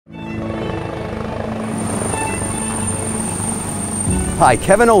Hi,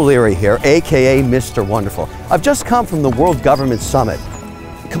 Kevin O'Leary here, aka Mr. Wonderful. I've just come from the World Government Summit.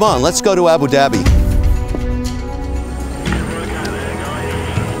 Come on, let's go to Abu Dhabi.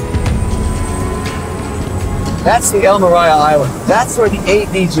 That's the Emirate Island. That's where the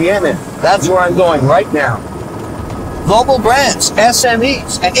ADGM is. That's where I'm going right now. Global brands,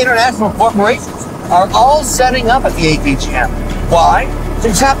 SMEs, and international corporations are all setting up at the ADGM. Why?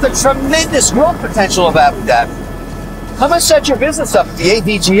 To tap the tremendous growth potential of Abu Dhabi. Come and set your business up at the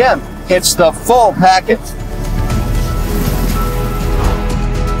ADGM. It's the full package.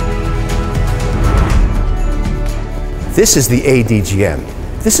 This is the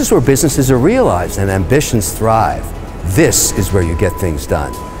ADGM. This is where businesses are realized and ambitions thrive. This is where you get things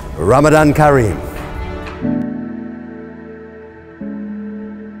done. Ramadan Kareem.